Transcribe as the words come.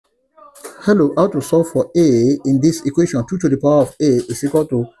Hello, how to solve for a in this equation? 2 to the power of a is equal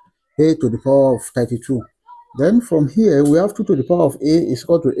to a to the power of 32. Then from here, we have 2 to the power of a is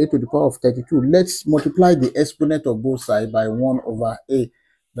equal to a to the power of 32. Let's multiply the exponent of both sides by 1 over a.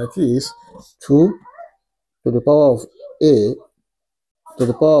 That is 2 to the power of a to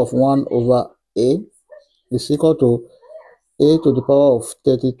the power of 1 over a is equal to a to the power of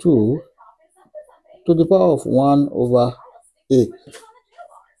 32 to the power of 1 over a.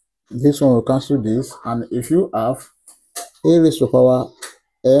 This one will cancel this, and if you have a raised to power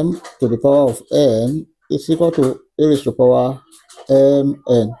m to the power of n is equal to a raised to power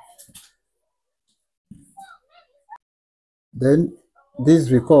mn. Then this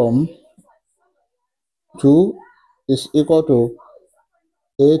become 2 is equal to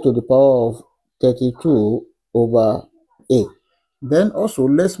a to the power of 32 over a. Then also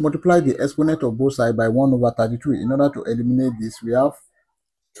let's multiply the exponent of both sides by 1 over 32. In order to eliminate this, we have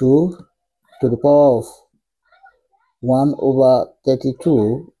 2 to the power of 1 over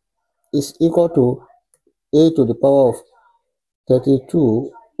 32 is equal to a to the power of 32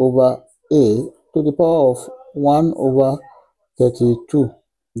 over a to the power of 1 over 32.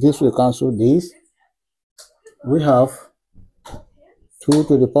 This will cancel this. We have 2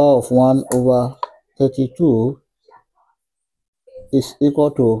 to the power of 1 over 32 is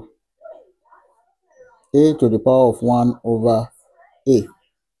equal to a to the power of 1 over a.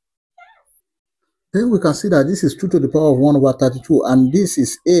 Then we can see that this is 2 to the power of 1 over 32, and this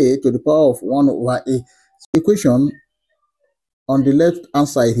is a to the power of 1 over a. So equation on the left hand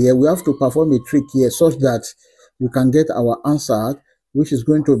side here, we have to perform a trick here such that we can get our answer, which is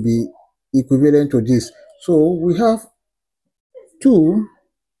going to be equivalent to this. So we have 2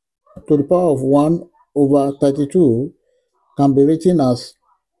 to the power of 1 over 32 can be written as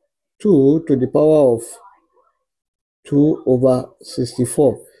 2 to the power of 2 over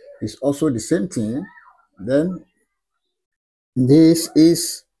 64. It's also the same thing. Then this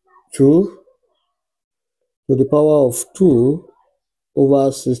is 2 to the power of 2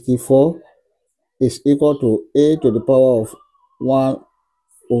 over 64 is equal to a to the power of 1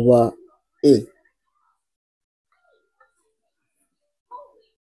 over a.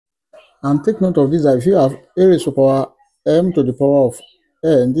 And take note of this, that if you have a raised to power m to the power of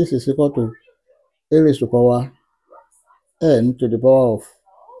n, this is equal to a raised to power n to the power of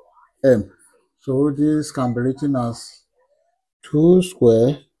m. So this can be written as 2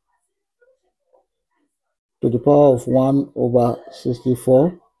 square to the power of 1 over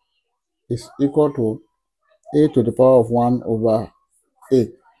 64 is equal to a to the power of 1 over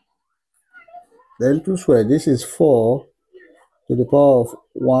a. Then 2 square, this is 4 to the power of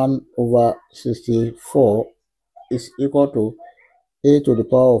 1 over 64 is equal to a to the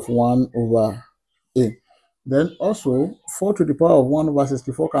power of 1 over a. Then also 4 to the power of 1 over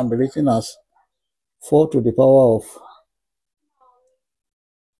 64 can be written as 4 to the power of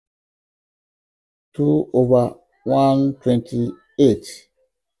 2 over 128.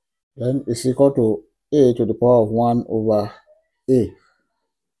 Then is equal to a to the power of 1 over a.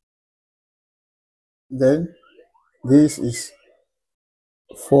 Then this is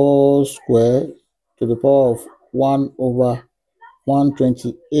 4 square to the power of 1 over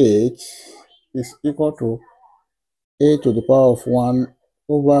 128 is equal to a to the power of 1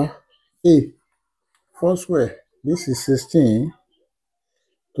 over a. 4 square, this is 16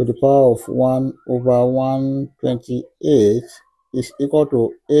 to the power of 1 over 128 is equal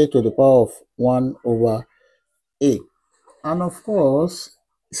to a to the power of 1 over a. And of course,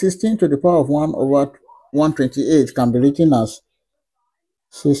 16 to the power of 1 over 128 can be written as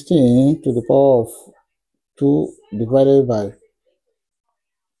 16 to the power of 2 divided by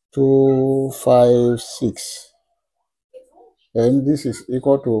 256. And this is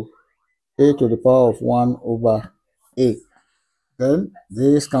equal to a to the power of 1 over a. Then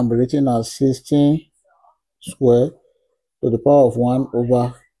this can be written as 16 square to the power of 1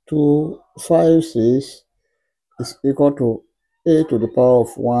 over 256 is equal to a to the power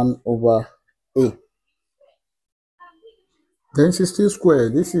of 1 over a. Then 16 square,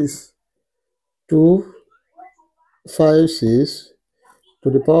 this is 256 to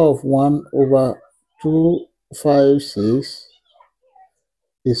the power of 1 over 256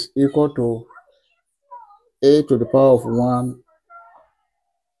 is equal to a to the power of 1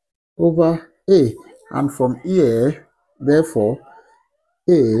 over a. And from here, therefore,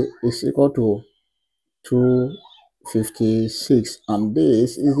 a is equal to 256, and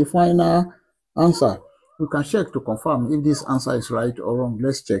this is the final answer. We can check to confirm if this answer is right or wrong.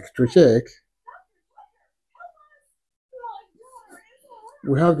 Let's check. To check,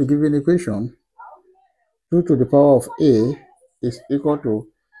 we have the given equation. 2 to the power of a is equal to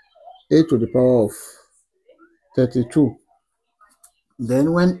a to the power of 32.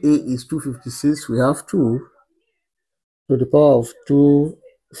 Then when a is 256, we have 2 to the power of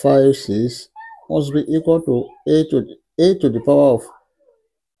 256 must be equal to a to the power of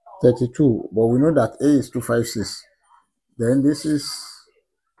 32. But we know that a is 256. Then this is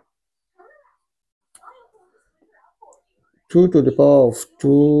 2 to the power of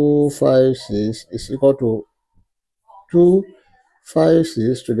 256 is equal to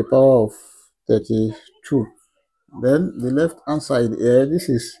 256 to the power of 32. Then the left hand side here, this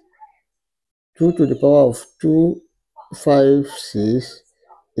is 2 to the power of 256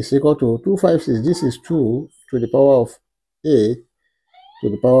 is equal to 256. This is 2 to the power of a to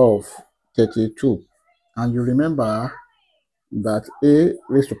the power of 32. And you remember that a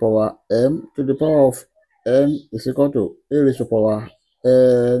raised to power m to the power of n is equal to a raised to power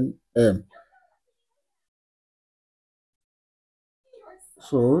nm.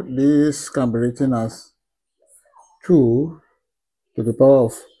 So this can be written as 2 to the power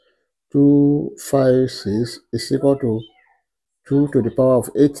of 256 is equal to 2 to the power of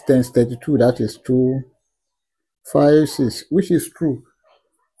 8 times 32, that is 256, which is true.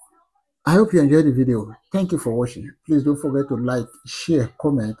 I hope you enjoyed the video. Thank you for watching. Please don't forget to like, share,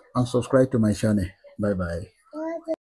 comment, and subscribe to my channel. Bye bye.